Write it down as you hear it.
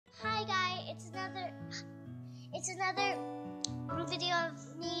it's another video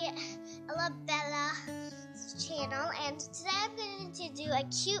of me, Bella's channel, and today I'm going to do a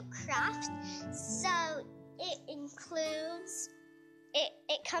cute craft. So it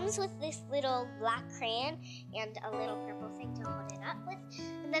comes with this little black crayon and a little purple thing to hold it up with,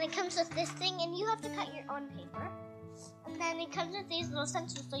 and then it comes with this thing, and you have to cut your own paper. And then it comes with these little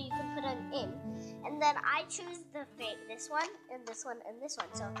stencils so you can put them in. And then I choose this one, and this one, and this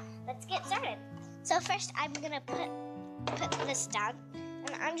one. So let's get started. So first I'm gonna put this down,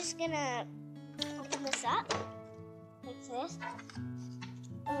 and I'm just gonna open this up like this.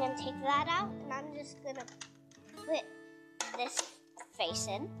 I'm gonna take that out, and I'm just gonna put this face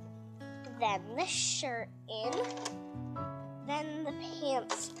in, then the shirt in, then the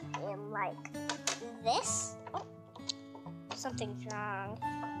pants in like this. Oh, something's wrong.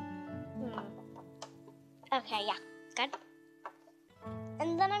 Okay, yeah, good.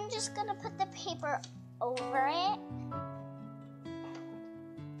 And then I'm just gonna put the paper over it.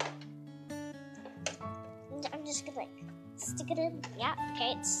 And I'm just gonna stick it in. Yeah,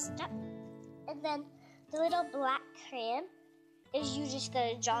 okay, it's stuck. And then the little black crayon is you just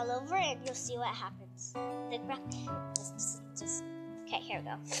gonna draw over it, and you'll see what happens. The black, just okay, here we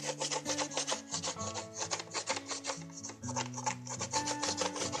go.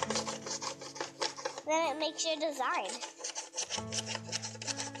 Then it makes your design.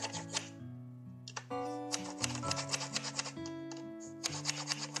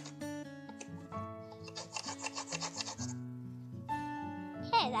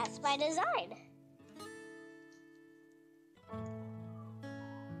 Okay, that's my design.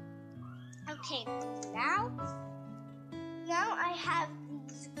 Okay, now I have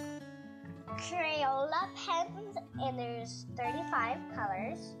these Crayola pens, and there's 35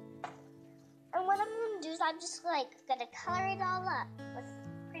 colors. And what I'm gonna do is I'm just gonna color it all up with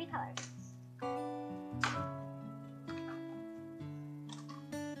pretty colors.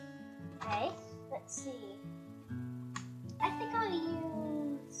 Okay, let's see. I think I'll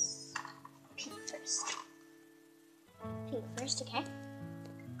use pink first. Pink first, okay.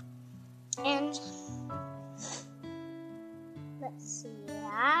 And let's see,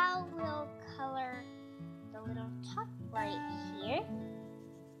 I will color the little top right here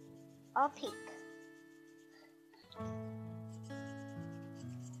all pink.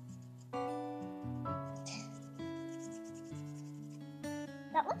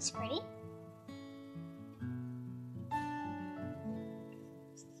 That looks pretty.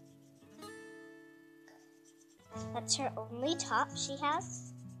 That's her only top she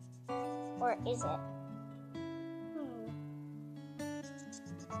has? Or is it?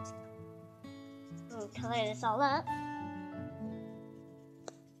 We'll color this all up.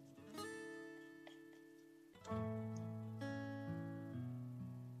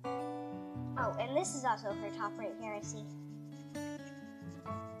 Oh, and this is also her top right here, I see.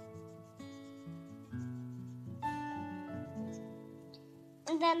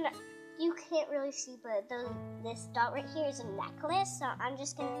 And then you can't really see, but this dot right here is a necklace, so I'm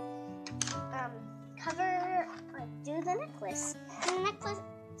just gonna do the necklace. And the necklace,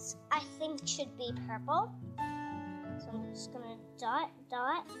 I think, should be purple. So I'm just gonna dot,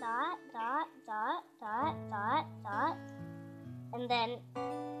 dot, dot, dot, dot, dot, dot, dot, and then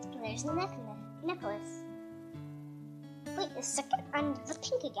there's the necklace. Wait a second, I'm the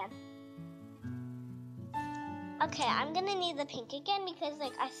pink again. Okay, I'm gonna need the pink again because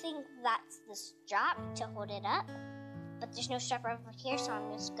I think that's the strap to hold it up. But there's no strap over here, so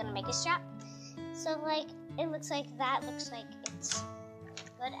I'm just gonna make a strap. So it looks like that, looks like it's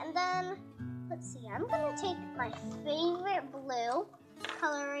good. And then, let's see, I'm gonna take my favorite blue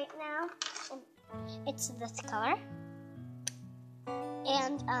color right now. And it's this color.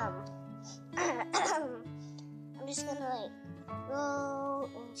 And I'm just gonna go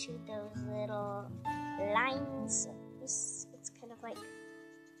into those little lines. It's kind of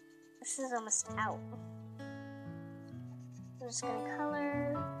this is almost out. I'm just gonna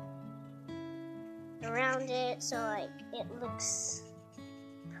color around it so it looks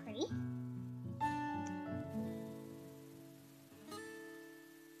pretty.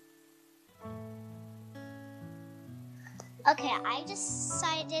 Okay, I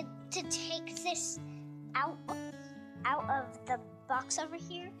decided to take this out of the box over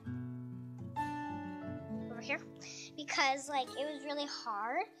here, because it was really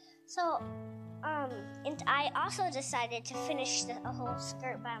hard. So and I also decided to finish the whole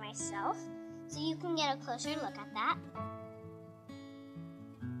skirt by myself, so you can get a closer look at that.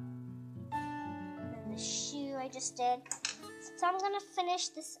 And then the shoe I just did. So I'm gonna finish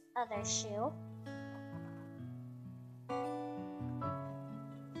this other shoe.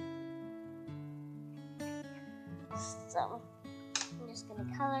 So I'm just gonna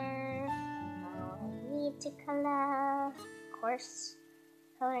color. I need to color, of course,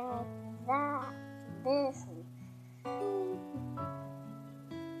 coloring like that, this, and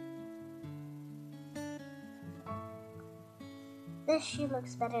this shoe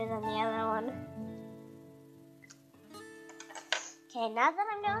looks better than the other one. Okay, now that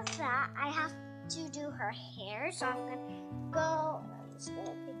I'm done with that, I have to do her hair. So I'm gonna go. I'm just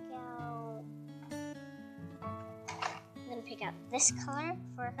gonna pick out this color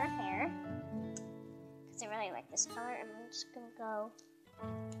for her hair because I really like this color. And I'm just gonna go.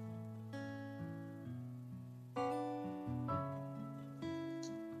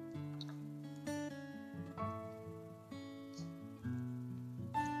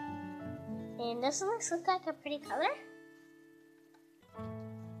 And this looks like a pretty color.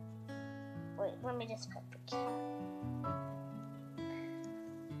 Wait, let me just put the cap.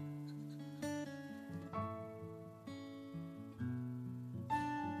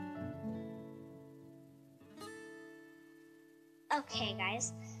 Okay,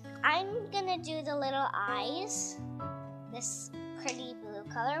 guys, I'm gonna do the little eyes. This pretty blue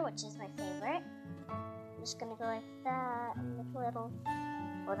color, which is my favorite. I'm just gonna go like that and make a little.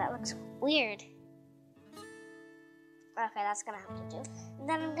 Oh, that looks weird. Okay, that's gonna have to do. And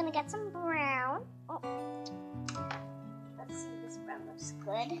then I'm gonna get some brown. Oh, let's see, this brown looks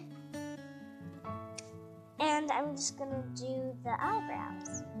good. And I'm just gonna do the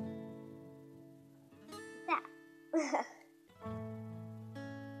eyebrows. That.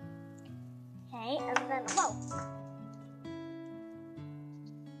 Okay, and then, whoa.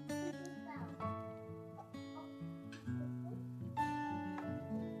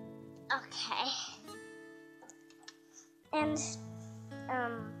 Okay. And,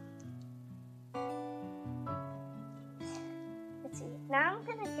 let's see. Now I'm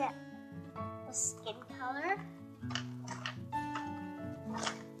gonna get the skin color.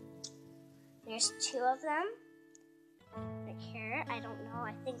 There's two of them. Right here. I don't know.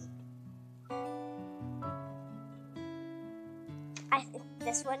 I think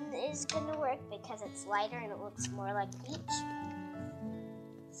this one is gonna work because it's lighter and it looks more like peach.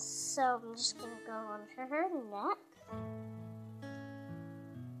 So I'm just gonna go onto her neck.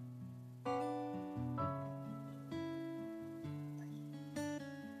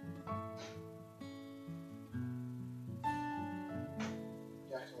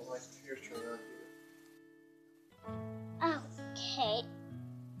 Okay.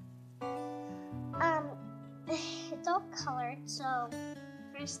 It's all colored, so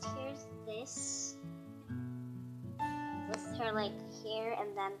first here's this with her like hair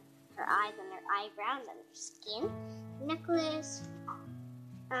and then her eyes and her eyebrow and then her skin, her necklace,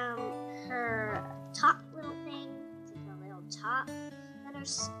 her top little thing, it's like a little top, then her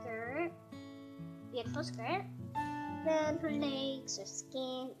skirt, beautiful skirt, then her legs, her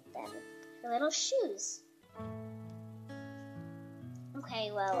skin, then her little shoes.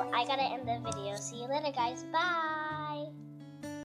 Okay, well, I gotta end the video. See you later, guys. Bye!